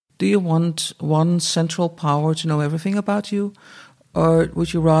Do you want one central power to know everything about you, or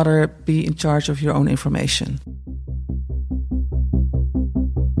would you rather be in charge of your own information?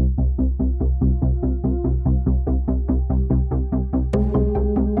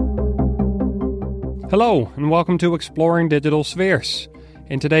 Hello, and welcome to Exploring Digital Spheres.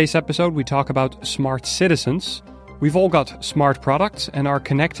 In today's episode, we talk about smart citizens. We've all got smart products and are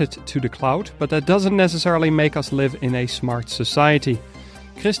connected to the cloud, but that doesn't necessarily make us live in a smart society.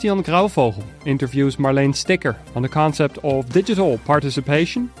 Christian Grauvogel interviews Marleen Sticker on the concept of digital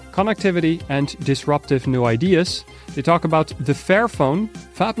participation, connectivity, and disruptive new ideas. They talk about the Fairphone,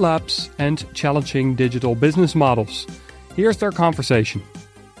 Fab Labs, and challenging digital business models. Here's their conversation.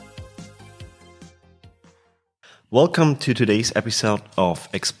 Welcome to today's episode of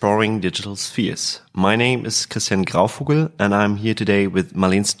Exploring Digital Spheres. My name is Christian Grauvogel and I'm here today with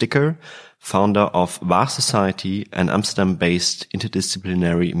Marleen Sticker, founder of Waag Society, an Amsterdam-based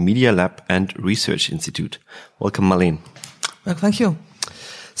interdisciplinary media lab and research institute. Welcome, Marleen. Well, thank you.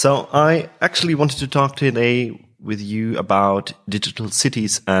 So I actually wanted to talk today with you about digital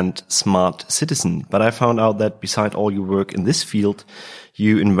cities and smart citizen, but I found out that beside all your work in this field,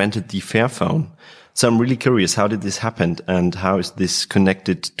 you invented the Fairphone. So I'm really curious, how did this happen and how is this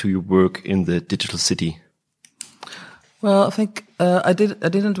connected to your work in the digital city? Well, I think I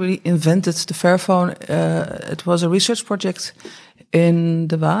didn't really invent it, the Fairphone. It was a research project in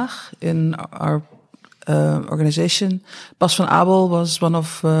De Waag, in our organization. Bas van Abel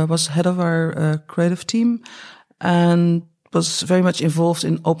was head of our creative team and was very much involved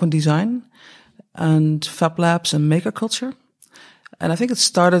in open design and Fab Labs and maker culture. And I think it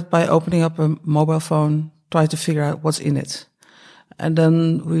started by opening up a mobile phone, trying to figure out what's in it. And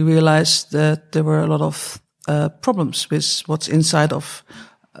then we realized that there were a lot of problems with what's inside of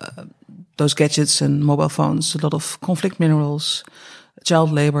those gadgets and mobile phones. A lot of conflict minerals,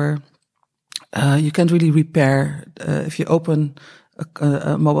 child labor. You can't really repair. If you open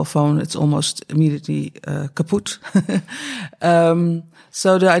a mobile phone, it's almost immediately kaput.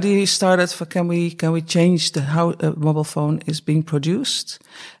 So the idea started for can we change how a mobile phone is being produced,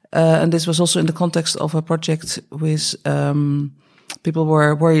 and this was also in the context of a project with people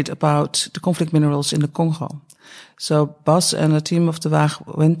were worried about the conflict minerals in the Congo. So Bas and a team of De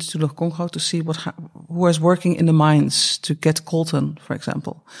Waag went to the Congo to see who was working in the mines to get coltan, for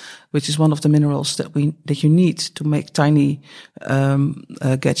example, which is one of the minerals that you need to make tiny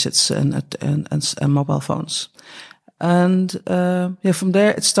gadgets and mobile phones. And from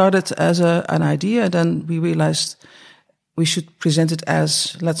there it started as an idea. And then we realized we should present it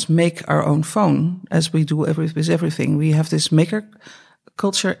as let's make our own phone, as we do with everything. We have this maker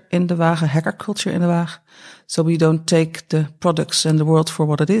culture in De Waag, a hacker culture in De Waag. So we don't take the products and the world for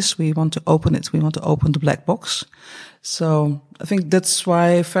what it is. We want to open it. We want to open the black box. So I think that's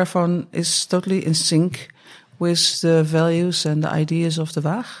why Fairphone is totally in sync with the values and the ideas of De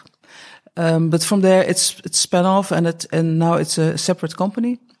Waag. But from there, it's spun off and now it's a separate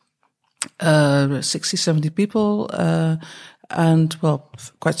company, 60, 70 people, and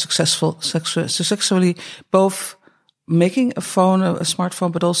quite successfully both making a phone, a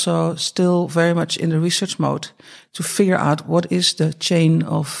smartphone, but also still very much in the research mode to figure out what is the chain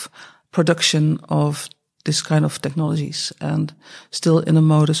of production of this kind of technologies and still in a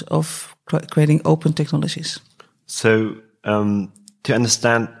modus of creating open technologies. So, to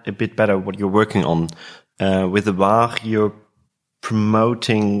understand a bit better what you're working on, with the Waag, you're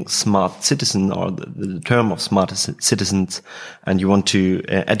promoting smart citizen or the term of smart citizens, and you want to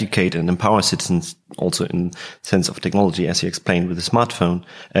educate and empower citizens also in the sense of technology, as you explained with the smartphone,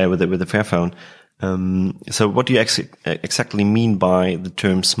 with the Fairphone. So what do you exactly mean by the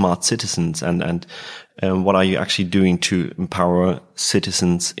term smart citizens and what are you actually doing to empower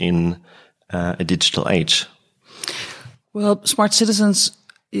citizens in a digital age? Well, smart citizens,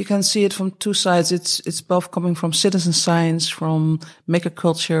 you can see it from two sides. It's both coming from citizen science, from maker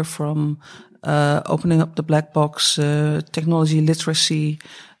culture, from opening up the black box, technology literacy.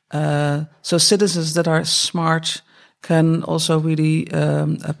 So citizens that are smart can also really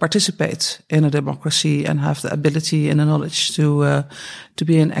participate in a democracy and have the ability and the knowledge to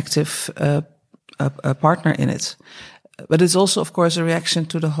be an active partner in it. But it's also, of course, a reaction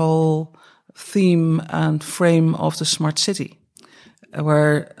to the whole theme and frame of the smart city,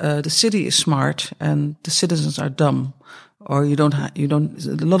 where the city is smart and the citizens are dumb, or a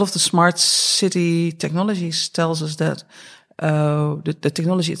lot of the smart city technologies tells us that the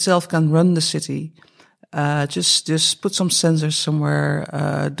technology itself can run the city. Just put some sensors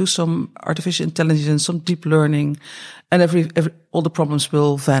somewhere, do some artificial intelligence, some deep learning, and all the problems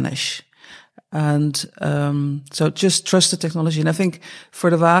will vanish. And so just trust the technology. And I think for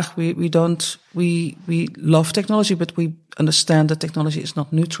the Waag, we love technology, but we understand that technology is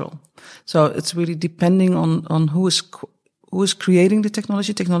not neutral. So it's really depending on who is creating the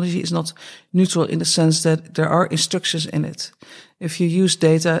technology. Technology is not neutral in the sense that there are instructions in it. If you use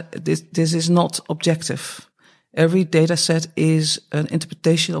data, this is not objective. Every data set is an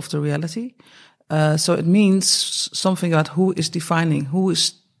interpretation of the reality. So it means something about who is defining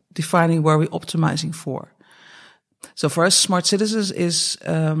where we're optimizing for. So for us, Smart Citizens is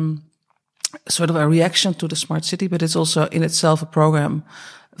sort of a reaction to the smart city, but it's also in itself a program,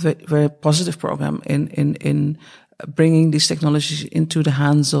 very, very positive program in bringing these technologies into the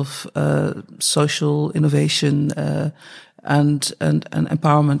hands of social innovation and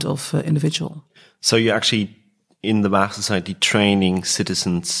empowerment of individual. So you're actually in the Waag Society training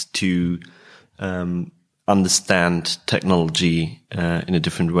citizens to understand technology in a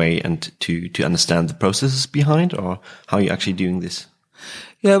different way and to understand the processes behind, or how are you actually doing this?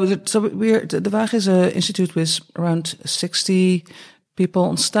 Yeah, so the Waag is an institute with around 60 people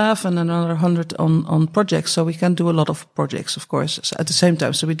on staff and another 100 on projects. So we can do a lot of projects, of course, at the same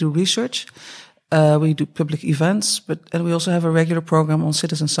time. So we do research, we do public events, and we also have a regular program on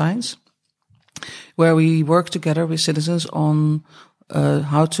citizen science, where we work together with citizens on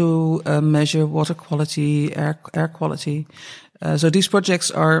how to measure water quality, air quality. So these projects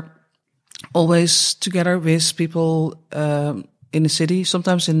are always together with people in the city,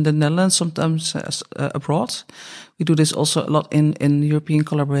 sometimes in the Netherlands, sometimes abroad. We do this also a lot in European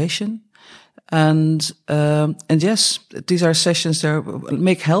collaboration. And yes, these are sessions there.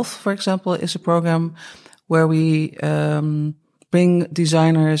 Make Health, for example, is a program where we bring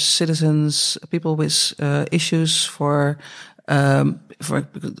designers, citizens, people with issues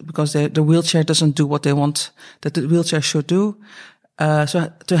because the wheelchair doesn't do what they want that the wheelchair should do.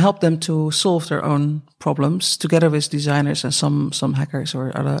 So to help them to solve their own problems together with designers and some hackers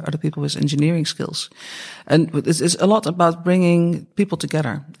or other people with engineering skills. And it's a lot about bringing people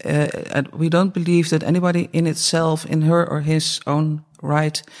together. And we don't believe that anybody in itself, in her or his own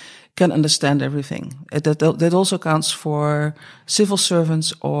right, can understand everything. That also counts for civil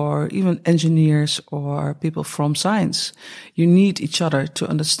servants or even engineers or people from science. You need each other to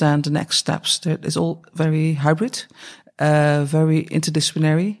understand the next steps. It's all very hybrid, very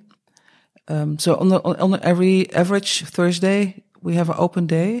interdisciplinary. So on every average Thursday, we have an open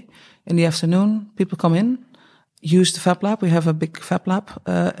day in the afternoon. People come in, use the Fab Lab. We have a big Fab Lab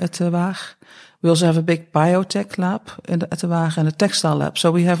at the Waag. We also have a big biotech lab at the Waag and a textile lab.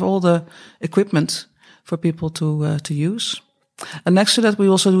 So we have all the equipment for people to use. And next to that, we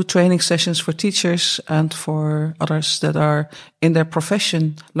also do training sessions for teachers and for others that are in their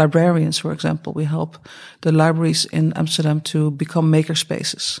profession, librarians, for example. We help the libraries in Amsterdam to become maker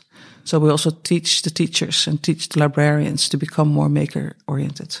spaces. So we also teach the teachers and teach the librarians to become more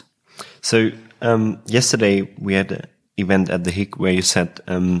maker-oriented. So yesterday we had an event at the HIC where you said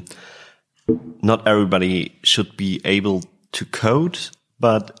not everybody should be able to code,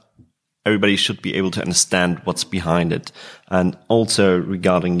 but everybody should be able to understand what's behind it. And also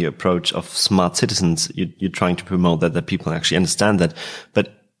regarding your approach of smart citizens, you're trying to promote that people actually understand that.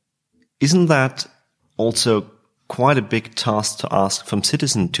 But isn't that also quite a big task to ask from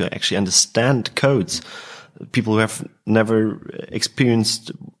citizens to actually understand codes? People who have never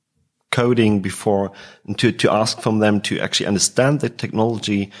experienced coding before, and to ask from them to actually understand the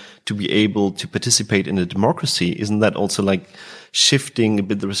technology to be able to participate in a democracy. Isn't that also like shifting a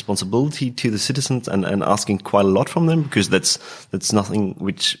bit the responsibility to the citizens and asking quite a lot from them? Because that's nothing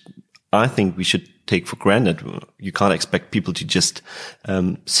which I think we should take for granted. You can't expect people to just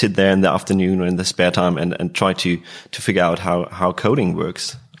sit there in the afternoon or in the spare time and try to figure out how coding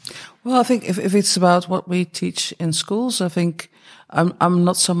works. Well, I think if it's about what we teach in schools, I think I'm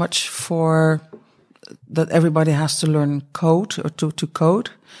not so much for that everybody has to learn code or to code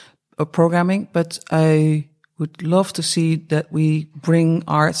or programming, but I would love to see that we bring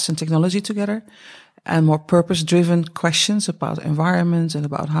arts and technology together and more purpose-driven questions about environment and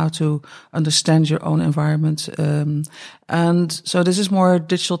about how to understand your own environment. And so this is more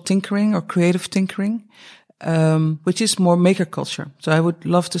digital tinkering or creative tinkering, which is more maker culture. So I would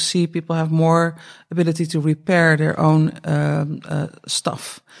love to see people have more ability to repair their own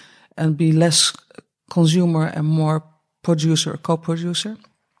stuff and be less consumer and more producer, co-producer.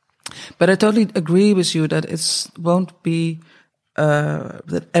 But I totally agree with you that it won't be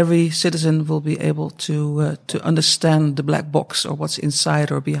that every citizen will be able to understand the black box or what's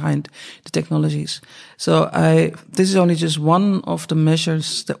inside or behind the technologies. So this is only just one of the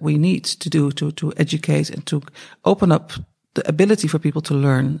measures that we need to do to educate and to open up the ability for people to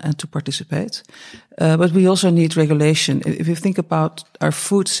learn and to participate. But we also need regulation. If you think about our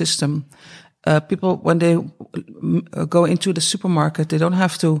food system, people, when they go into the supermarket, they don't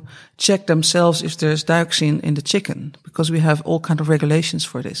have to check themselves if there's dioxin in the chicken, because we have all kind of regulations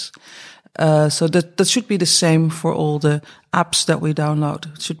for this. So that should be the same for all the apps that we download.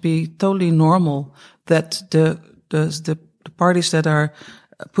 It should be totally normal that the parties that are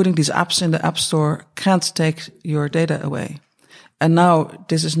putting these apps in the App Store can't take your data away. And now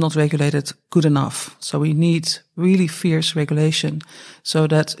this is not regulated good enough. So we need really fierce regulation so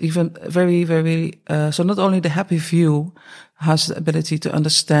that even very, very, so not only the happy few has the ability to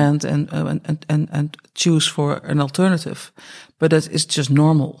understand and choose for an alternative, but that it's just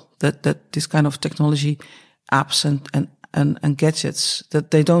normal that this kind of technology apps and gadgets, that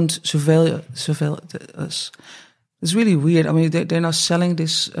they don't surveil us. It's really weird. I mean, they're now selling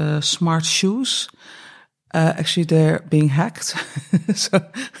these smart shoes. Actually, they're being hacked, so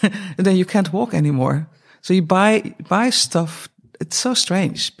and then you can't walk anymore. So you buy stuff. It's so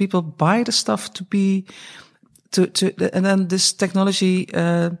strange. People buy the stuff and then this technology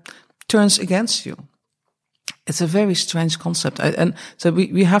turns against you. It's a very strange concept, and so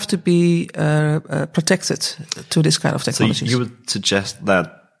we have to be protected to this kind of technology. So you would suggest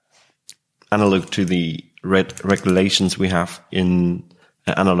that, analog to the regulations we have in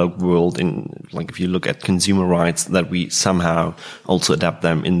analog world, in like if you look at consumer rights, that we somehow also adapt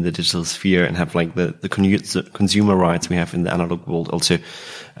them in the digital sphere and have like the consumer rights we have in the analog world also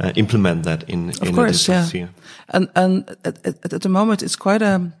implement that in the digital sphere. And at the moment it's quite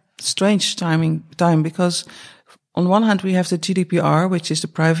a strange time because on one hand we have the GDPR, which is the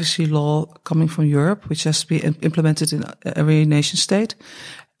privacy law coming from Europe, which has to be implemented in every nation state,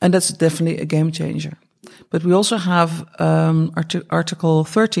 and that's definitely a game changer. But we also have Article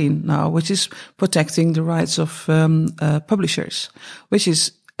 13 now, which is protecting the rights of publishers, which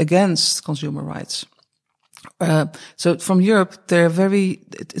is against consumer rights. So from Europe,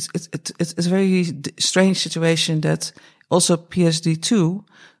 it's a very strange situation that also PSD2,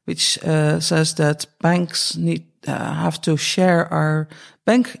 which says that banks have to share our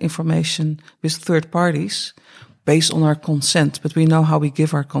bank information with third parties based on our consent, but we know how we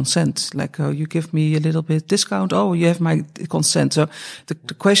give our consent. Like, you give me a little bit discount. Oh, you have my consent. So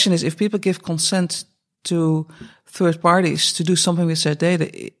the question is, if people give consent to third parties to do something with their data,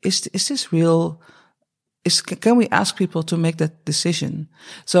 is this real? Can we ask people to make that decision?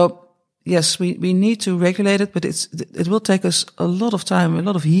 So yes, we need to regulate it, but it will take us a lot of time, a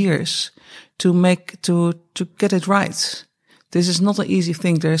lot of years to get it right. This is not an easy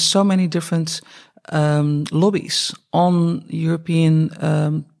thing. There are so many different lobbies on European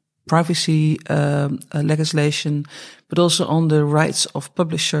privacy legislation, but also on the rights of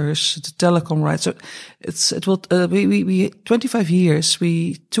publishers, the telecom rights. So it will 25 years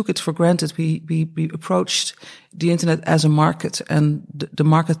we took it for granted. We approached the internet as a market, and the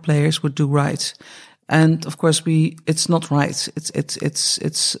market players would do right. And of course, it's not right.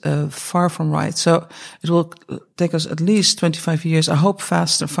 It's far from right. So it will take us at least 25 years. I hope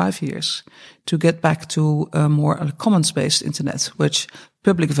faster, 5 years, to get back to a more commons-based internet, which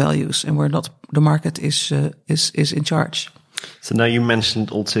public values and where not the market is in charge. So now you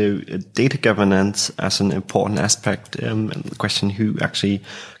mentioned also data governance as an important aspect, and the question who actually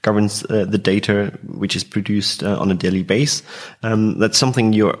governs the data which is produced on a daily basis. That's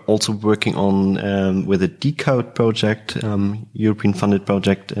something you're also working on with a Decode project, European funded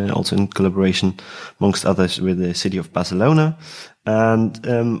project, also in collaboration amongst others with the city of Barcelona.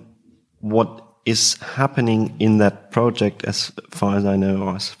 And what is happening in that project, as far as I know,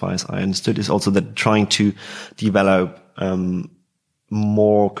 or as far as I understood, is also that trying to develop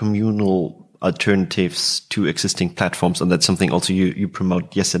more communal alternatives to existing platforms. And that's something also you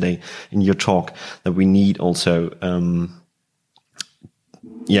promote yesterday in your talk, that we need also,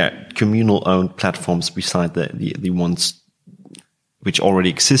 communal owned platforms beside the ones which already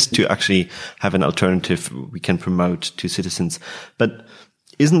exist, to actually have an alternative we can promote to citizens. But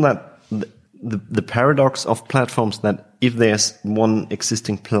isn't that the paradox of platforms, that if there's one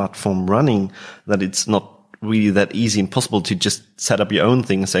existing platform running, that it's not really that easy and possible to just set up your own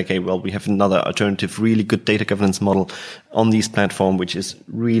thing and say, okay, well, we have another alternative, really good data governance model on this platform, which is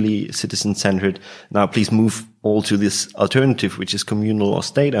really citizen centered. Now, please move all to this alternative, which is communal or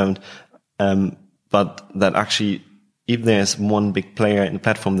state owned. But that actually, if there's one big player in the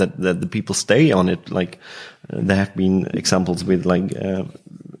platform, that the people stay on it. Like there have been examples with like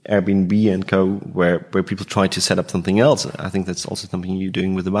Airbnb and co, where people try to set up something else. I think that's also something you're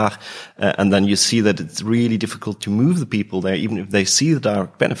doing with the Waag. And then you see that it's really difficult to move the people there, even if they see the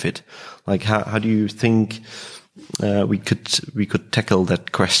direct benefit. Like how do you think we could tackle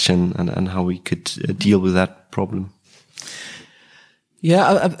that question and how we could deal with that problem.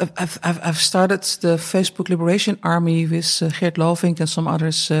 Yeah, I've started the Facebook Liberation Army with Geert Lovink and some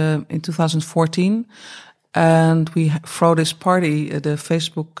others in 2014, and we throw this party, the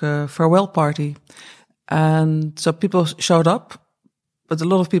Facebook farewell party, and so people showed up. But a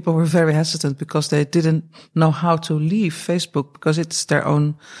lot of people were very hesitant because they didn't know how to leave Facebook because it's their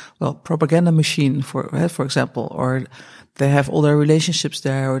own, propaganda machine, for example, or they have all their relationships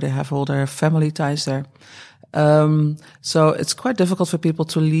there, or they have all their family ties there. So it's quite difficult for people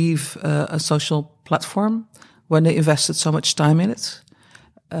to leave a social platform when they invested so much time in it.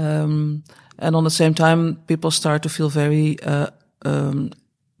 And on the same time, people start to feel very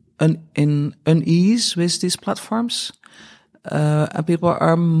unease with these platforms. And people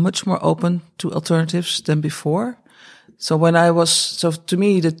are much more open to alternatives than before. So to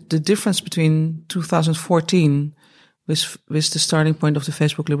me, the difference between 2014 with the starting point of the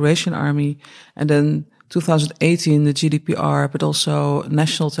Facebook Liberation Army and then 2018, the GDPR, but also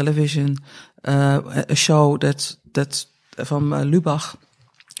national television, a show that from Lubach,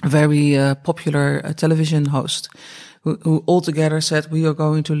 a very popular television host, who altogether said we are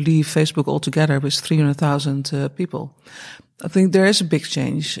going to leave Facebook altogether with 300,000 people. I think there is a big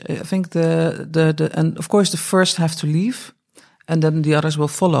change. I think and of course the first have to leave, and then the others will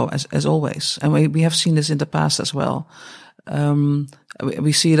follow as always. And we have seen this in the past as well.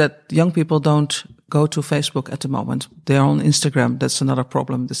 We see that young people don't go to Facebook at the moment. They're on Instagram. That's another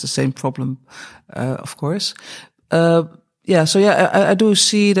problem. That's the same problem, of course. I do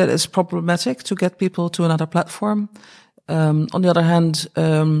see that it's problematic to get people to another platform. On the other hand,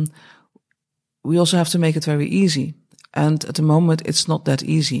 we also have to make it very easy. And at the moment, it's not that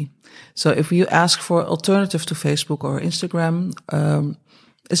easy. So if you ask for alternative to Facebook or Instagram,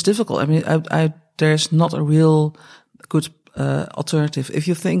 it's difficult. I mean, there's not a real good alternative. If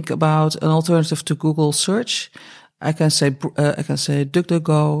you think about an alternative to Google search, I can say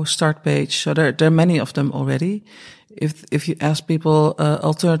DuckDuckGo, Startpage. So there are many of them already. If you ask people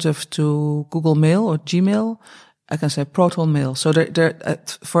alternative to Google Mail or Gmail, I can say ProtonMail. So there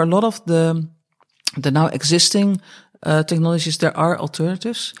for a lot of the now existing technologies, there are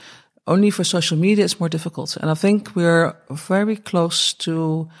alternatives. Only for social media, it's more difficult. And I think we're very close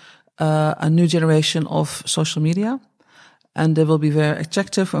to a new generation of social media. And they will be very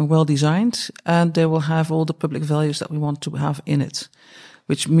attractive and well designed. And they will have all the public values that we want to have in it,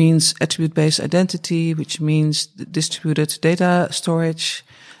 which means attribute-based identity, which means distributed data storage.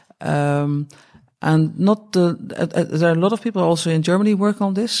 And there are a lot of people also in Germany working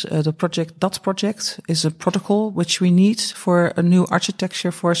on this. The project DOT project is a protocol which we need for a new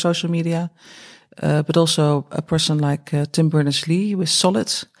architecture for social media. But also a person like Tim Berners-Lee with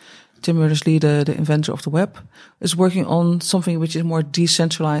Solid. Tim Berners-Lee, the inventor of the web, is working on something which is more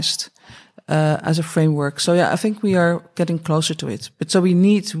decentralized as a framework. So yeah, I think we are getting closer to it. But so we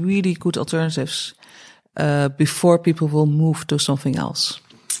need really good alternatives before people will move to something else.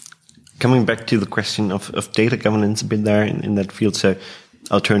 Coming back to the question of data governance a bit there in that field, so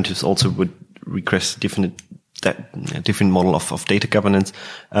alternatives also would request a different model of data governance,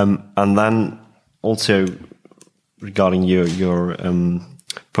 and then also regarding your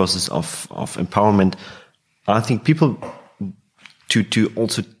process of empowerment, I think people to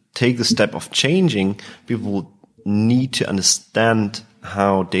also take the step of changing, people need to understand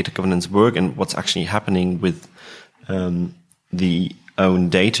how data governance work and what's actually happening with the own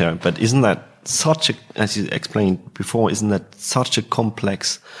data. But isn't that as you explained before, isn't that such a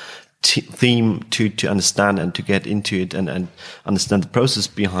complex theme to understand and to get into it and understand the process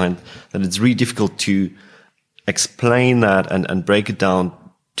behind that it's really difficult to explain that and break it down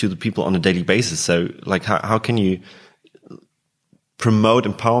to the people on a daily basis. So like how can you promote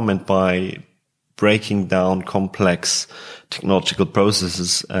empowerment by breaking down complex technological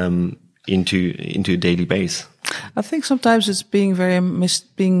processes into a daily base? I think sometimes it's being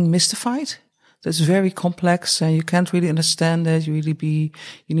being mystified. That's very complex and you can't really understand it. You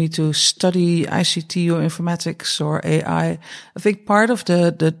need to study ICT or informatics or AI. I think part of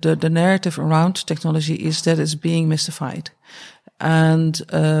the narrative around technology is that it's being mystified. And,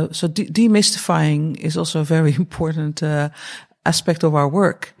 so demystifying is also a very important, aspect of our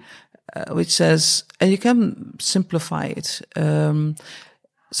work, which says, and you can simplify it.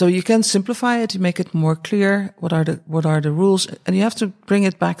 So you can simplify it, you make it more clear. What are the rules? And you have to bring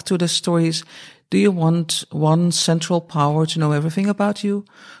it back to the stories. Do you want one central power to know everything about you?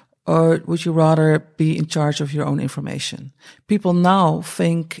 Or would you rather be in charge of your own information? People now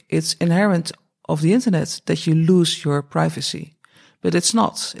think it's inherent of the internet that you lose your privacy. but it's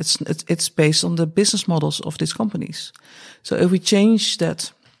not. It's based on the business models of these companies. So if we change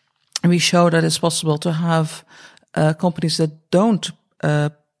that and we show that it's possible to have companies that don't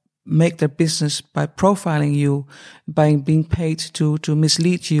make their business by profiling you, by being paid to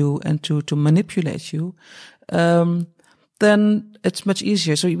mislead you and to manipulate you, then it's much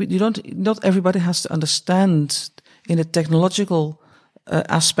easier. So not everybody has to understand in the technological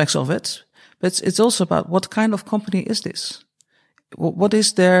aspects of it, but it's also about what kind of company is this? What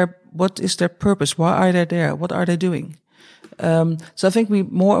is their purpose? Why are they there? What are they doing? So I think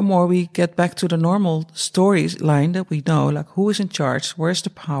more and more we get back to the normal storyline that we know, like who is in charge, where's the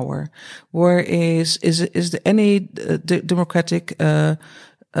power, where is there any democratic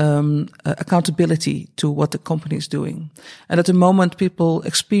accountability to what the company is doing. And at the moment people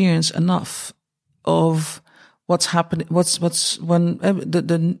experience enough of what's happening, when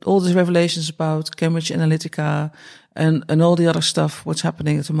all these revelations about Cambridge Analytica and all the other stuff, what's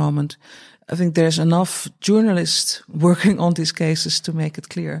happening at the moment. I think there's enough journalists working on these cases to make it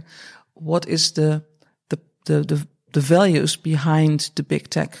clear what is the values behind the big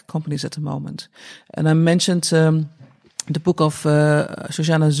tech companies at the moment. And I mentioned the book of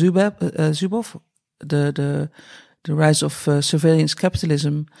Shoshana Zuboff, the rise of surveillance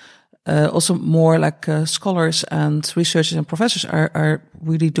capitalism. Also more like scholars and researchers and professors are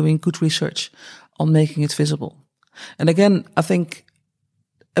really doing good research on making it visible. And again, I think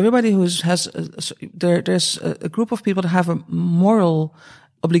everybody there's a group of people that have a moral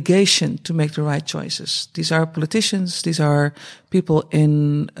obligation to make the right choices. These are politicians. These are people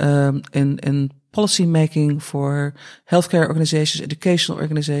in policy making for healthcare organizations, educational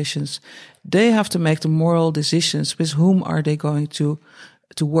organizations. They have to make the moral decisions. With whom are they going to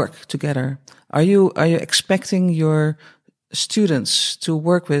work together? Are you expecting your students to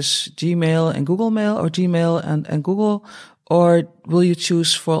work with Gmail and Google Mail, or Gmail and Google, or will you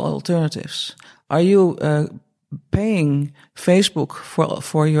choose for alternatives? Are you paying Facebook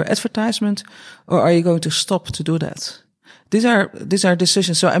for your advertisement, or are you going to stop to do that? These are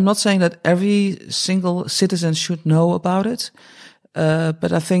decisions. So I'm not saying that every single citizen should know about it,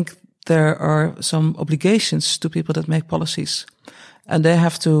 but I think there are some obligations to people that make policies, and they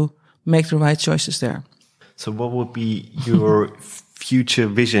have to make the right choices there. So what would be your future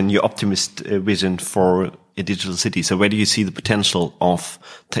vision, your optimist vision for a digital city? So where do you see the potential of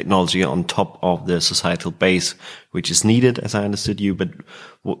technology on top of the societal base, which is needed, as I understood you, but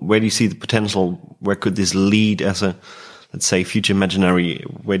where do you see the potential? Where could this lead as a, let's say, future imaginary?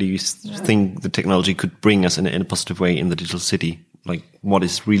 Where do you think the technology could bring us in a positive way in the digital city? Like, what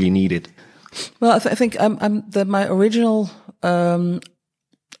is really needed? Well, I think my original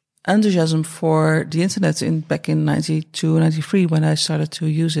enthusiasm for the internet back in 92, 93, when I started to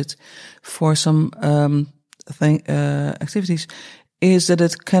use it for some activities, is that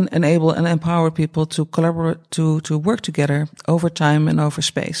it can enable and empower people to collaborate, to work together over time and over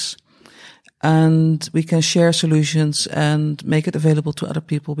space. And we can share solutions and make it available to other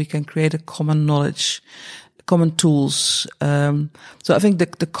people. We can create a common knowledge, common tools. So I think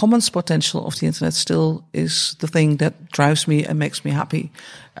the commons potential of the internet still is the thing that drives me and makes me happy.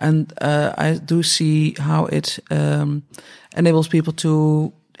 And I do see how it enables people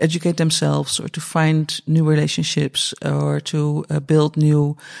to educate themselves, or to find new relationships, or to build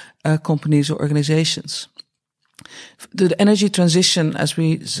new companies or organizations. The energy transition,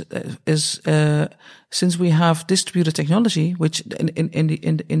 since we have distributed technology, which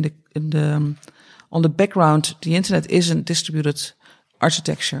on the background, the internet isn't distributed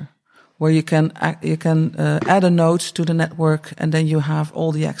architecture, where you can add a node to the network and then you have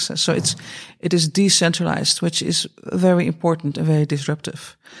all the access. So it is decentralized, which is very important and very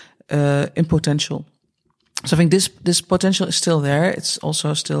disruptive in potential. So I think this potential is still there. It's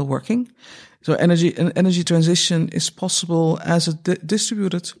also still working. So energy transition is possible as a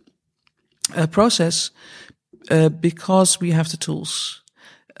distributed process because we have the tools.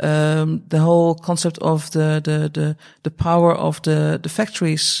 The whole concept of the power of the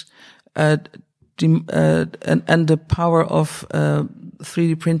factories, and the power of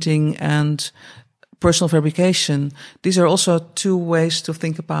 3D printing and personal fabrication. These are also two ways to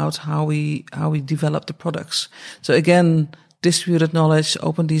think about how we develop the products. So again, distributed knowledge,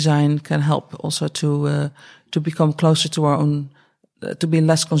 open design can help also to become closer to our own, to be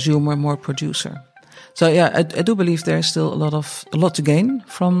less consumer, more producer. So yeah, I do believe there's still a lot to gain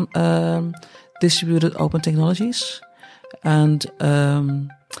from distributed open technologies, and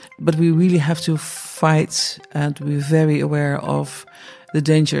but we really have to fight and be very aware of the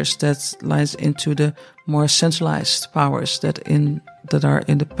dangers that lies into the more centralized powers that are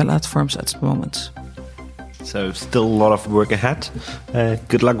in the platforms at the moment. So still a lot of work ahead.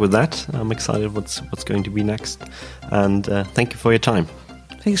 Good luck with that. I'm excited what's going to be next. And thank you for your time.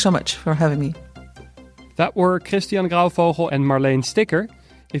 Thank you so much for having me. That were Christian Grauwvogel and Marleen Sticker.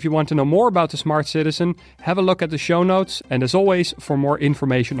 If you want to know more about the Smart Citizen, have a look at the show notes. And as always, for more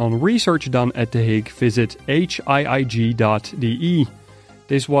information on research done at The Hague, visit hiig.de.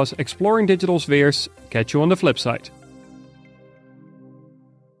 This was Exploring Digital Spheres. Catch you on the flip side.